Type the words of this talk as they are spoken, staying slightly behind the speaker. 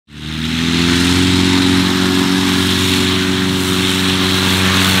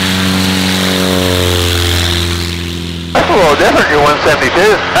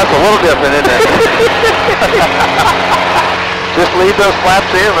72? That's a little different, isn't it? Just leave those flaps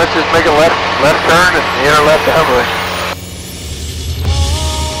in. Let's just make a left turn and enter left downward.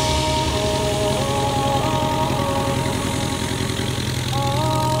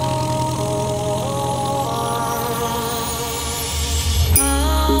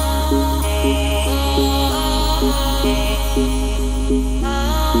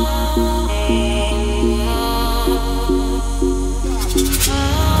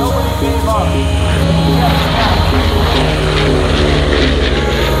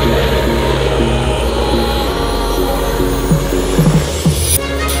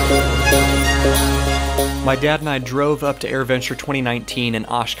 My dad and I drove up to AirVenture 2019 in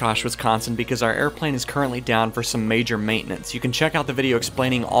Oshkosh, Wisconsin because our airplane is currently down for some major maintenance. You can check out the video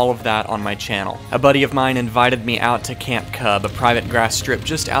explaining all of that on my channel. A buddy of mine invited me out to Camp Cub, a private grass strip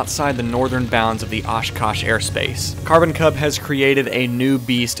just outside the northern bounds of the Oshkosh airspace. Carbon Cub has created a new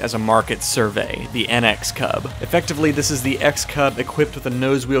beast as a market survey, the X-Cub. Effectively, this is the X-Cub equipped with a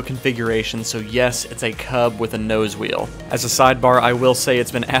nose wheel configuration, so yes, it's a Cub with a nose wheel. As a sidebar, I will say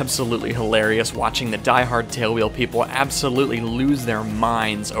it's been absolutely hilarious watching the diehard tailwheel people absolutely lose their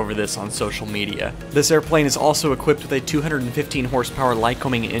minds over this on social media. This airplane is also equipped with a 215 horsepower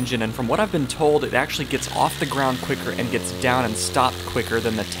Lycoming engine, and from what I've been told, it actually gets off the ground quicker and gets down and stopped quicker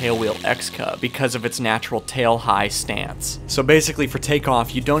than the tailwheel X-Cub because of its natural tail-high stance. So basically for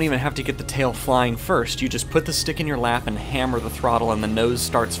takeoff, you don't even have to get the tail flying first. You just put the stick in your lap and hammer the throttle and the nose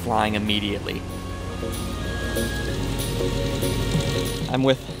starts flying immediately. I'm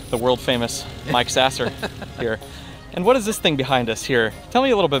with the world-famous Mike Sasser here. And what is this thing behind us here? Tell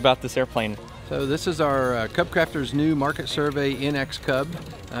me a little bit about this airplane. So this is our Cub Crafters new market survey in X-Cub.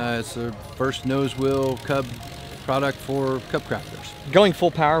 It's the first nose wheel Cub product for Cub Crafters. Going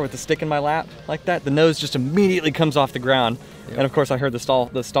full power with the stick in my lap like that, the nose just immediately comes off the ground. Yep. And of course I heard the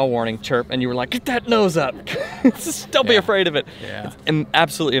stall warning chirp and you were like, get that nose up. Don't be afraid of it. Yeah. It's an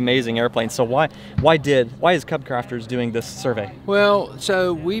absolutely amazing airplane. So why is Cub Crafters doing this survey? Well,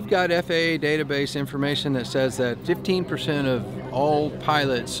 so we've got FAA database information that says that 15% of all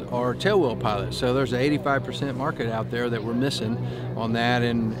pilots are tailwheel pilots. So there's an 85% market out there that we're missing on that,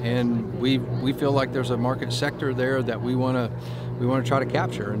 and we feel like there's a market sector there that we want to try to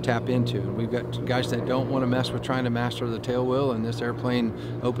capture and tap into. And we've got guys that don't want to mess with trying to master the tail wheel, and this airplane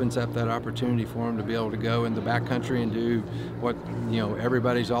opens up that opportunity for them to be able to go in the backcountry and do what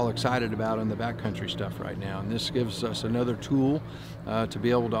everybody's all excited about in the backcountry stuff right now. And this gives us another tool to be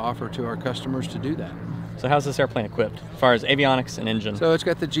able to offer to our customers to do that. So how's this airplane equipped as far as avionics and engine? So it's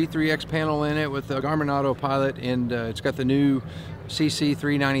got the G3X panel in it with the Garmin Autopilot, and it's got the new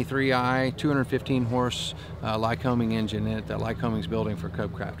CC393i 215 horse Lycoming engine in it that Lycoming's building for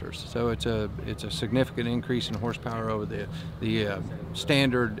Cub Crafters. So it's a significant increase in horsepower over the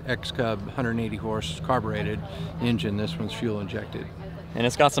standard X-Cub 180 horse carbureted engine. This one's fuel injected. And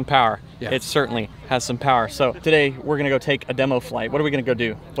it's got some power. Yeah. It certainly has some power. So today we're gonna go take a demo flight. What are we gonna go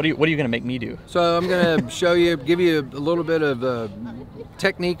do? What are you gonna make me do? So I'm gonna show you, give you a little bit of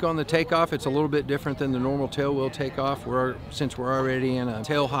technique on the takeoff. It's a little bit different than the normal tail wheel takeoff. Since we're already in a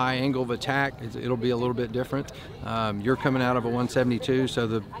tail high angle of attack, it'll be a little bit different. You're coming out of a 172, so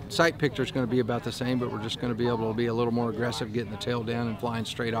the sight picture is going to be about the same, but we're just going to be able to be a little more aggressive, getting the tail down and flying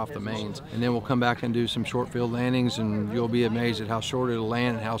straight off the mains. And then we'll come back and do some short field landings, and you'll be amazed at how short it'll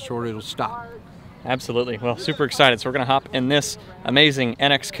land and how short it'll stop. Absolutely. Well, super excited. So we're going to hop in this amazing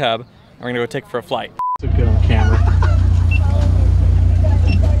NX Cub, and we're going to go take for a flight. So good on camera.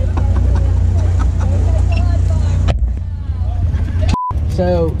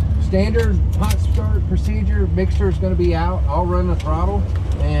 So standard hot start procedure, mixture is going to be out. I'll run the throttle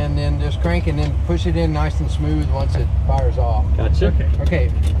and then just crank and then push it in nice and smooth once it fires off. Gotcha.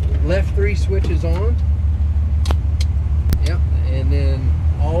 Okay, left 3 switches on. Yep, and then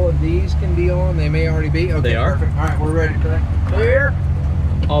all of these can be on. They may already be. Okay, they are. Perfect. All right, we're ready for that. Clear.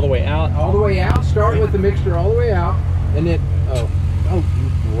 All the way out. All the way out. Start with the mixture all the way out, and then oh,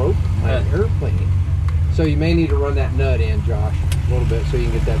 you broke my airplane. So you may need to run that nut in, Josh, a little bit so you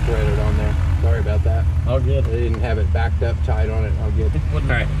can get that threaded on there. Sorry about that. All good. They didn't have it backed up tight on it. All good. All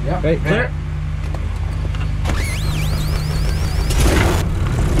right. Yep. Okay, clear.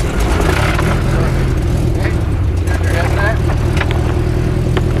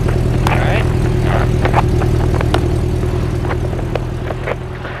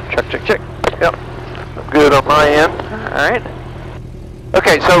 Check. Yep. Good on my end. All right.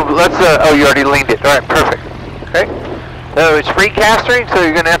 Okay, so let's, oh, you already leaned it. All right, perfect. Okay. So it's free castering, so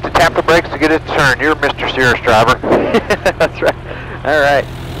you're going to have to tap the brakes to get it to turn. You're Mr. Cirrus driver. That's right. All right.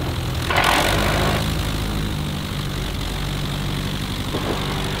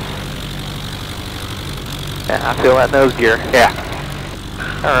 Yeah, I feel that nose gear. Yeah.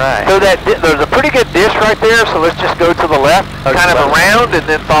 All right. So there's a pretty good dish right there, so let's just go to the left, kind of around, and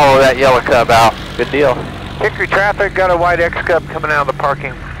then follow that yellow Cub out. Good deal. Hickory traffic, got a white X-Cub coming out of the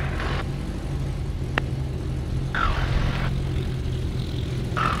parking.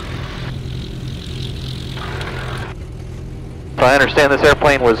 So I understand this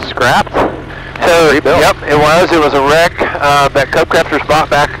airplane was scrapped? So, yep, it was. It was a wreck that Cub Crafters bought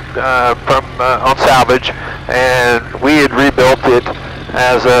back from on salvage, and we had rebuilt it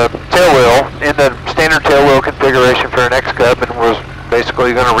as a tailwheel in the standard tailwheel configuration for an X-Cub, and was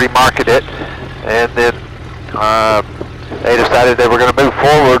basically going to remarket it. And then they decided they were going to move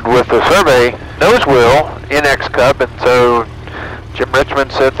forward with the survey nose wheel in X-Cub, and so Jim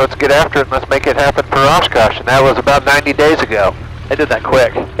Richmond said, let's get after it and let's make it happen for Oshkosh, and that was about 90 days ago. They did that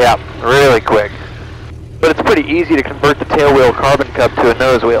quick. Yeah, really quick. But it's pretty easy to convert the tailwheel Carbon Cub to a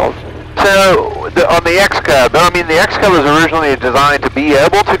nose wheel. So, on the X-Cub, I mean, the X-Cub was originally designed to be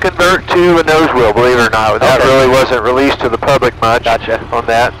able to convert to a nose wheel, believe it or not. That really wasn't released to the public much on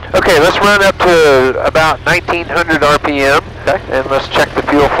that. Okay, let's run up to about 1900 RPM, and let's check the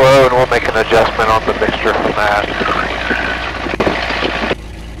fuel flow, and we'll make an adjustment on the mixture from that.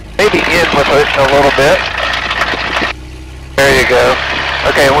 Maybe in with it a little bit. There you go.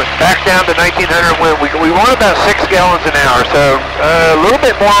 Okay, back down to 1900. We want about 6 gallons an hour, so a little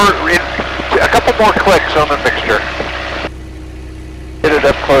bit more, a couple more clicks on the mixture. Get it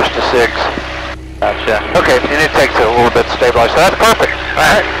up close to 6. Gotcha. Okay, and it takes a little bit to stabilize, so that's perfect. All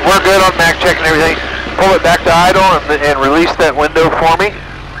right, we're good on Mac check and everything. Pull it back to idle and release that window for me.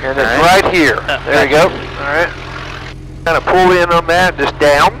 And it's right here. There you go. All right. Kind of pull in on that, just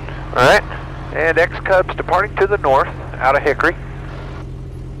down. All right. And X-Cub's departing to the north out of Hickory.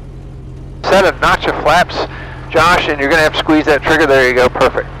 Set a notch of flaps, Josh, and you're going to have to squeeze that trigger. There you go.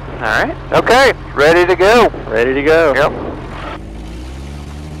 Perfect. All right. Okay. Ready to go. Ready to go. Yep.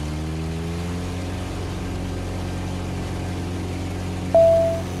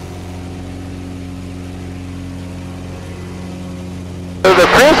 So the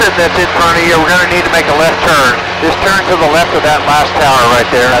prison that's in front of you, we're going to need to make a left turn. Just turn to the left of that last tower right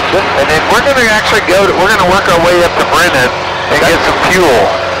there. That's it. And then we're going to actually we're going to work our way up to Brennan and get some fuel.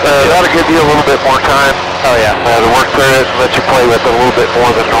 That'll give you a little bit more time. Oh yeah. To work through it and let you play with it a little bit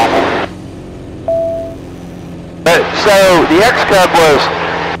more than normal. So the X-Cub was,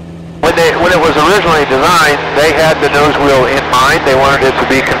 when it was originally designed, they had the nose wheel in mind. They wanted it to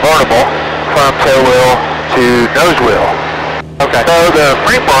be convertible from tail wheel to nose wheel. Okay. So the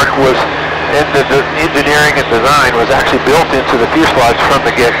framework was, in the engineering and design, was actually built into the fuselage from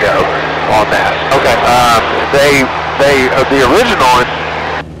the get-go on that. Okay. The original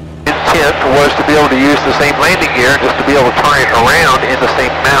intent was to be able to use the same landing gear, just to be able to turn it around in the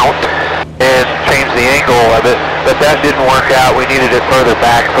same mount and change the angle of it, but that didn't work out. We needed it further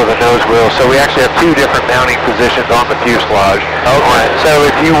back for the nose wheel, so we actually have 2 different mounting positions on the fuselage. Okay. So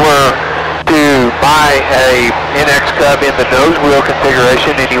if you were to buy an X-Cub in the nose wheel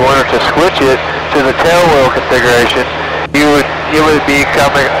configuration and you wanted to switch it to the tail wheel configuration, it would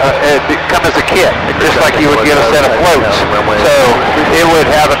come as a kit, just like you would get a set of floats. So it would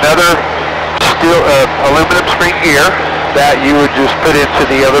have another aluminum spring gear that you would just put into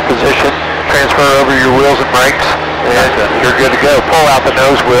the other position, transfer over your wheels and brakes, and you're good to go. Pull out the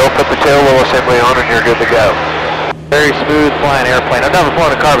nose wheel, put the tail wheel assembly on, and you're good to go. Very smooth flying airplane. I've never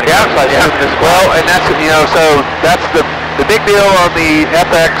flown a Carbon Cub. Well, and that's, so that's the big deal on the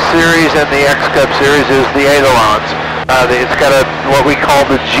FX series and the X-Cub series is the ailerons. It's got what we call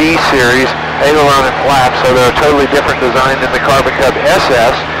the G series, aileron and flaps, so they're a totally different design than the Carbon Cub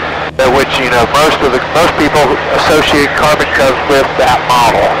SS, which, most people associate Carbon Cubs with that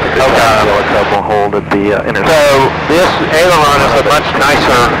model. The Cub will hold at the intersection. So this aileron is a much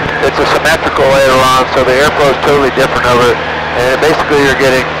nicer, it's a symmetrical aileron, so the airflow is totally different of it, and basically you're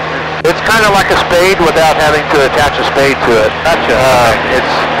getting, it's kind of like a spade without having to attach a spade to it. Gotcha.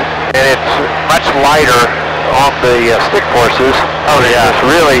 It's much lighter on the stick forces. Oh yeah. It's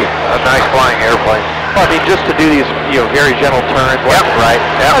really a nice flying airplane. Well, I mean, just to do these, very gentle turns left and right.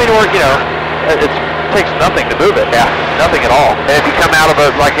 Yep. I mean, it takes nothing to move it. Yeah. Nothing at all. And if you come out of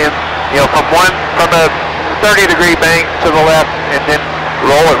from a 30-degree bank to the left and then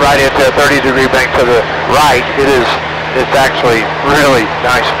roll it right into a 30-degree bank to the right, it's actually really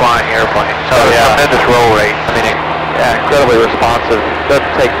nice flying airplane. So tremendous roll rate. I mean, incredibly responsive.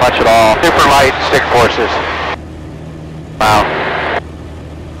 Doesn't take much at all. Super light stick forces. Wow.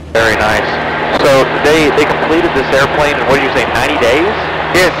 Very nice. So they completed this airplane in, what do you say, 90 days?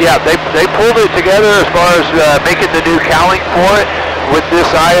 Yeah, they pulled it together as far as making the new cowling for it. with this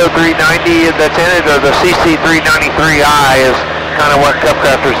IO390 that's in it, or the CC393i, is kind of what Cub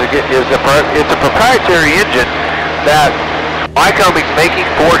Crafters is. It's a proprietary engine that Lycoming's making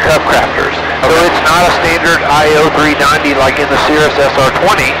for Cub Crafters. So it's not a standard IO390 like in the Cirrus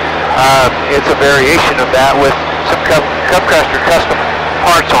SR20. It's a variation of that with some Cub Crafter custom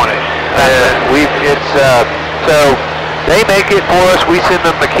parts on it. So they make it for us. We send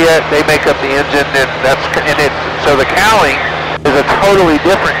them the kit. They make up the engine, so the cowling is a totally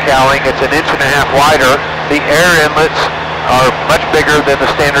different cowling. It's 1.5 inches wider. The air inlets are much bigger than the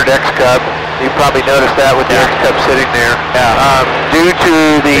standard X-Cub. You probably noticed that with the X-Cub sitting there. Due to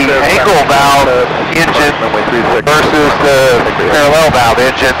the angle valve engine versus the parallel valve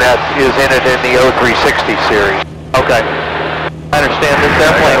engine that is in it in the 0360 series. Okay. I understand this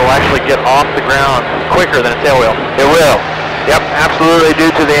airplane will actually get off the ground quicker than a tail wheel. It will. Yep, absolutely.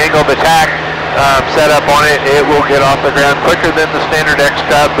 Due to the angle of attack setup on it, it will get off the ground quicker than the standard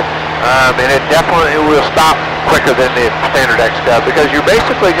X-Cub, and it definitely will stop quicker than the standard X-Cub, because you're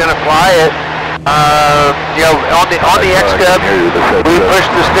basically going to fly it. You know, on the X-Cub, we push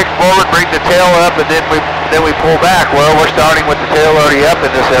the stick forward, bring the tail up, and then we pull back. Well, we're starting with the tail already up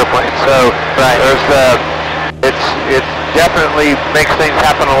in this airplane, so it definitely makes things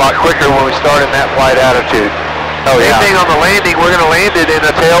happen a lot quicker when we start in that flight attitude. Same thing on the landing. We're going to land it in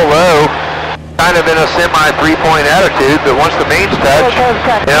a tail low, kind of in a semi 3-point attitude, but once the mains touch,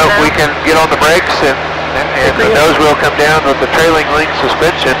 you know, we can get on the brakes and the nose wheel come down with the trailing link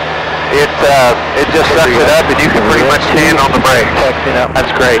suspension. It just sucks it up, and you can pretty much stand on the brakes.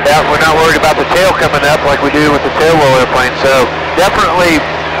 That's great. Yeah, we're not worried about the tail coming up like we do with the tail wheel airplane. So definitely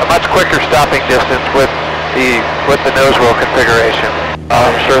a much quicker stopping distance with the nose wheel configuration.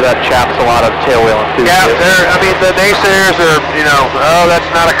 I'm sure that chaps a lot of tail wheel enthusiasts. Yeah, I mean, the naysayers are, you know, oh, that's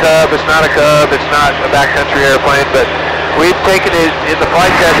not a Cub, it's not a Cub, it's not a backcountry airplane, but we've taken it, in the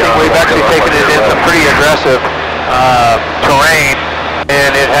flight testing, we've actually taken it in some pretty aggressive terrain,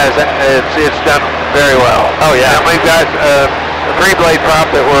 and it's done very well. Oh yeah. And we've got a 3-blade prop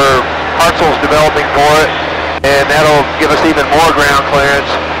that Hartzell's developing for it, and that'll give us even more ground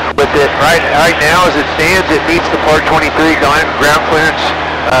clearance. With it right now, as it stands, it meets the Part 23 ground clearance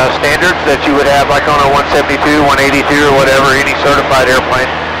standards that you would have like on a 172, 182, or whatever, any certified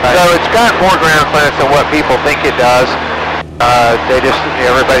airplane. Right. So it's got more ground clearance than what people think it does.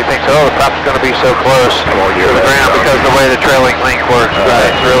 Everybody thinks, oh, the prop's going to be so close to the ground because of the way the trailing link works.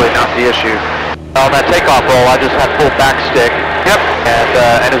 It's really not the issue. On that takeoff roll, I just had full back stick. Yep.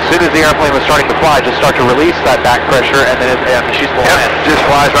 And as soon as the airplane was starting to fly, just start to release that back pressure, and then she's full in. Just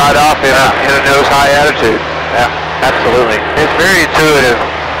flies right off in a nose high attitude. Yeah, absolutely. It's very intuitive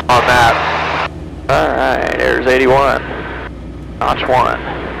on that. All right, there's 81. Notch 1.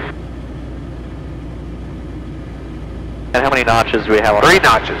 And how many notches do we have on 3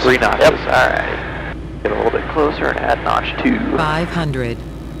 notches. 3 notches. Yep. All right. Get a little bit closer and add notch 2. 500.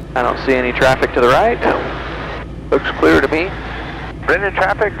 I don't see any traffic to the right. No. Looks clear to me. Brennan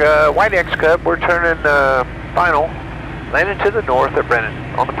traffic, white X-Cub, we're turning final. Landing to the north at Brennan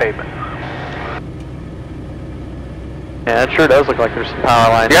on the pavement. Yeah, it sure does look like there's some power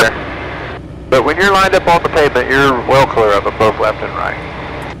lines there. But when you're lined up on the pavement, you're well clear of them, both left and right.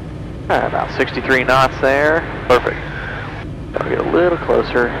 About 63 knots there. Perfect. Gotta get a little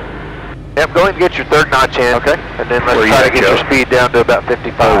closer. Yep, go ahead and get your 3rd notch in. Okay. And then let's try to get your speed down to about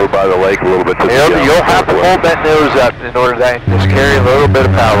 55. Over by the lake a little bit. You'll have to hold that nose up in order to just carry a little bit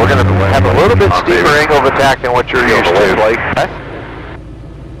of power. We're going to have a little bit steeper angle of attack than what you're used to. Okay?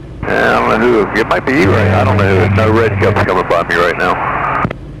 I don't know who. It might be you, right? I don't know who. No red Cub's coming by me right now.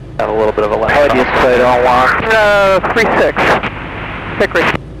 Got a little bit of a lag. How do you say it on one? 36. Hickory.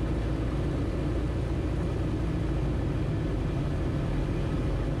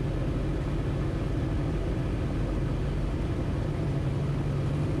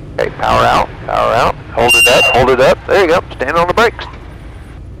 Okay, power out, hold it up, there you go, stand on the brakes.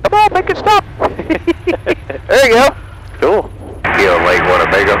 Come on, make it stop. There you go. Cool. You know, like want to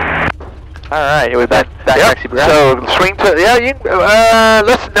make them. Alright, we back taxi. So swing to,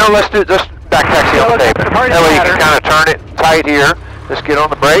 let's back taxi on the pavement. That way you can kind of turn it tight here. Just get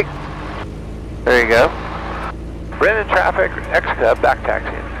on the brake. There you go. Brennan traffic, X-Cub, back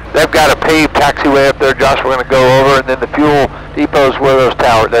taxiing. They've got a paved taxiway up there, Josh, we're going to go over, and then the fuel depot's where those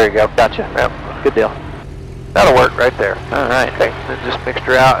towers, there you go. Gotcha. Yep, good deal. That'll work right there. All right. Okay, then just mixed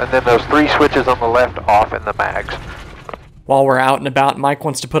her out, and then those 3 switches on the left off in the mags. While we're out and about, Mike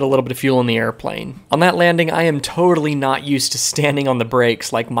wants to put a little bit of fuel in the airplane. On that landing, I am totally not used to standing on the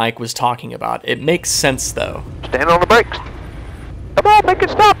brakes like Mike was talking about. It makes sense, though. Stand on the brakes. Come on, make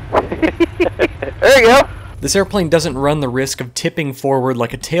it stop. There you go. This airplane doesn't run the risk of tipping forward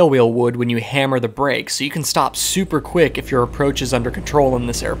like a tailwheel would when you hammer the brakes, so you can stop super quick if your approach is under control in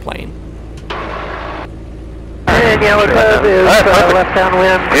this airplane. And yellow Cub is left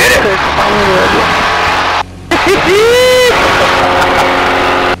downwind.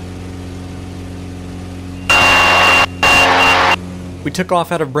 We took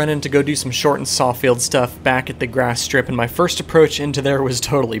off out of Brennan to go do some short and soft field stuff back at the grass strip, and my first approach into there was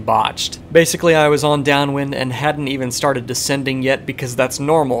totally botched. Basically, I was on downwind and hadn't even started descending yet because that's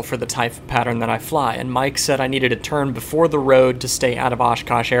normal for the type of pattern that I fly, and Mike said I needed to turn before the road to stay out of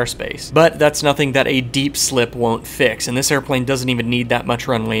Oshkosh airspace. But that's nothing that a deep slip won't fix, and this airplane doesn't even need that much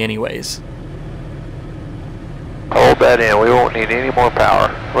runway anyways. Hold that in, we won't need any more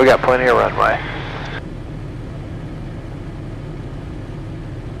power. We got plenty of runway.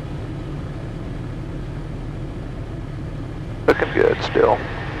 Looking good still.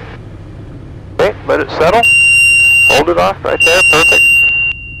 Okay, let it settle. Hold it off right there, perfect.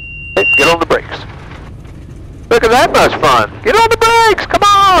 Okay, get on the brakes. Look at that much fun. Get on the brakes, come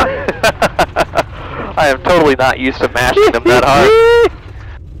on! I am totally not used to mashing them that hard.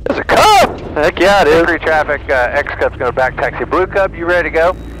 It's a Cub! Heck yeah, it is. Free traffic, X-Cub's gonna back taxi. Blue Cub, you ready to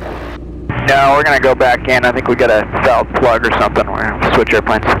go? No, we're gonna go back in. I think we got a valve plug or something. We're gonna switch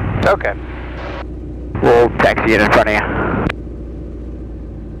airplanes. Okay. We'll taxi it in front of you.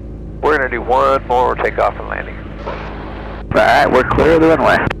 We're gonna do one more takeoff and landing. Alright, we're clear of the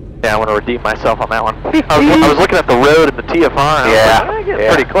runway. Yeah, I want to redeem myself on that one. I was looking at the road and the TFR, and yeah, I was like,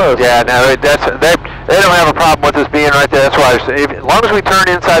 pretty close. Yeah, no, they don't have a problem with us being right there. That's why, as long as we turn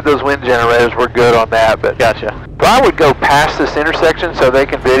inside those wind generators, we're good on that. But gotcha. But I would go past this intersection so they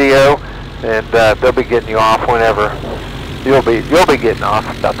can video, and they'll be getting you off whenever. You'll be getting off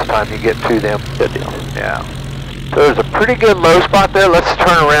about the time you get to them. Good deal. Yeah. So there's a pretty good low spot there. Let's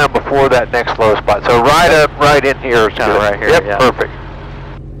turn around before that next low spot. So right in here is kind of right here. Yep, yeah. Perfect.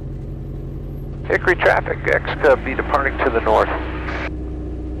 Hickory traffic, X-Cub be departing to the north.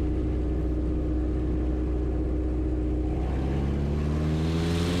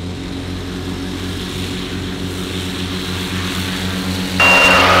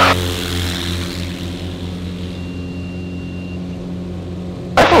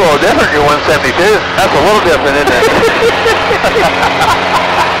 That's a little different, your 172. That's a little different, isn't it?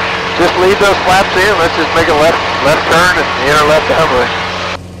 Just leave those flaps in. Let's just make a left turn and enter left downwind.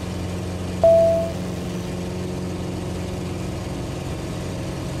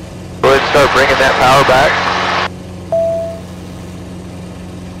 Go ahead and start bringing that power back.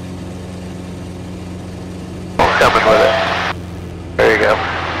 Coming with it. There you go.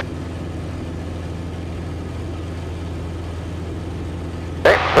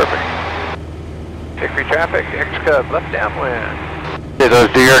 Okay, perfect. Hickory traffic, X-Cub, left downwind. See those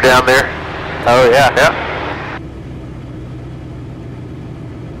deer down there? Oh yeah. Yeah.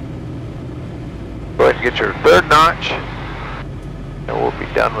 Go ahead and get your third notch, and we'll be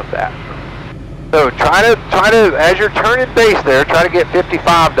done with that. So try to, as you're turning base there, try to get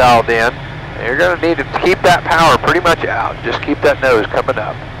 55 dialed in. And you're going to need to keep that power pretty much out. Just keep that nose coming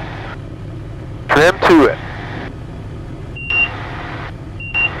up. Trim to it.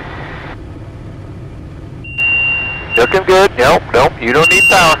 Looking good. Nope, you don't need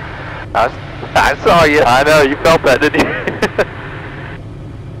power. I saw you. I know, you felt that, didn't you?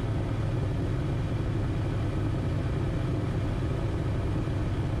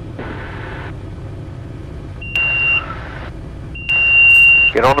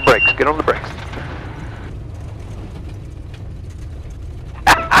 Get on the brakes, get on the brakes.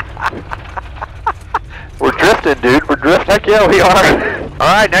 We're drifting, dude, we're drifting. Heck yeah, we are. All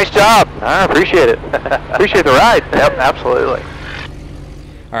right, nice job. I appreciate it. Appreciate the ride. Yep, absolutely.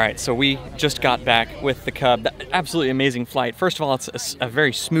 All right, so we just got back with the Cub. Absolutely amazing flight. First of all, it's a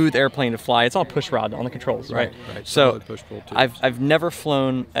very smooth airplane to fly. It's all push rod on the controls, right? Right. So push-pull too. I've never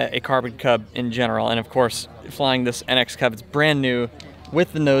flown a Carbon Cub in general, and of course, flying this NX Cub, it's brand new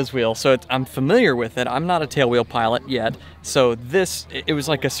with the nose wheel, so I'm familiar with it. I'm not a tailwheel pilot yet, so it was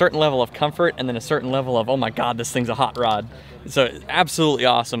like a certain level of comfort and then a certain level of, oh my God, this thing's a hot rod. So absolutely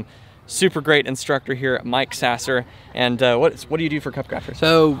awesome. Super great instructor here, Mike Sasser. And what do you do for Cub crafters?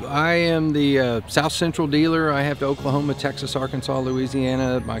 So I am the South Central dealer. I have to Oklahoma, Texas, Arkansas,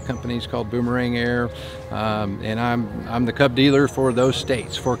 Louisiana. My company's called Boomerang Air, and I'm the Cub dealer for those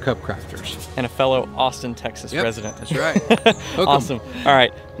states for Cub crafters. And a fellow Austin, Texas resident. That's right. Awesome. All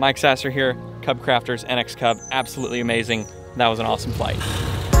right, Mike Sasser here, Cub crafters, NX Cub, absolutely amazing. That was an awesome flight.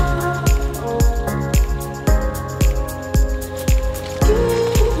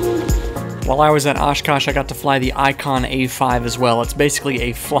 While I was at Oshkosh, I got to fly the Icon A5 as well. It's basically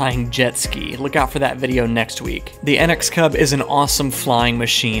a flying jet ski. Look out for that video next week. The X-Cub is an awesome flying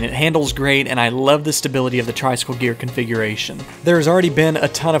machine. It handles great, and I love the stability of the tricycle gear configuration. There has already been a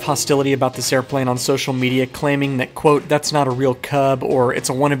ton of hostility about this airplane on social media, claiming that, quote, that's not a real Cub, or it's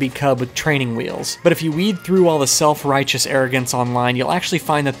a wannabe Cub with training wheels. But if you weed through all the self-righteous arrogance online, you'll actually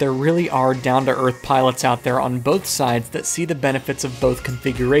find that there really are down-to-earth pilots out there on both sides that see the benefits of both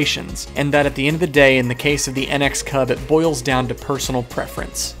configurations, and that at the end of the day, in the case of the X-Cub, it boils down to personal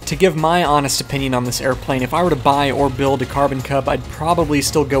preference. To give my honest opinion on this airplane, if I were to buy or build a Carbon Cub, I'd probably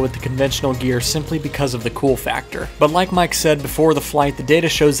still go with the conventional gear simply because of the cool factor. But like Mike said before the flight, the data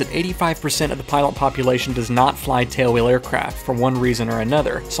shows that 85% of the pilot population does not fly tailwheel aircraft for one reason or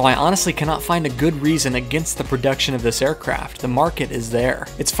another, so I honestly cannot find a good reason against the production of this aircraft. The market is there.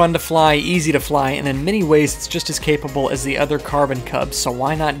 It's fun to fly, easy to fly, and in many ways it's just as capable as the other Carbon Cubs, so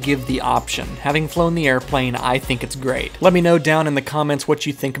why not give the option? Having flown the airplane, I think it's great. Let me know down in the comments what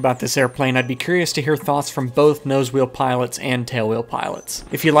you think about this airplane. I'd be curious to hear thoughts from both nosewheel pilots and tailwheel pilots.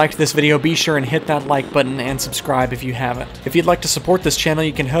 If you liked this video, be sure and hit that like button and subscribe if you haven't. If you'd like to support this channel,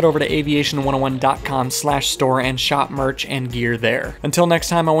 you can head over to aviation101.com/store and shop merch and gear there. Until next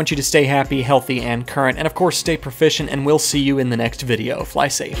time, I want you to stay happy, healthy, and current, and of course stay proficient, and we'll see you in the next video. Fly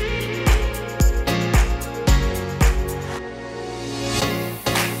safe.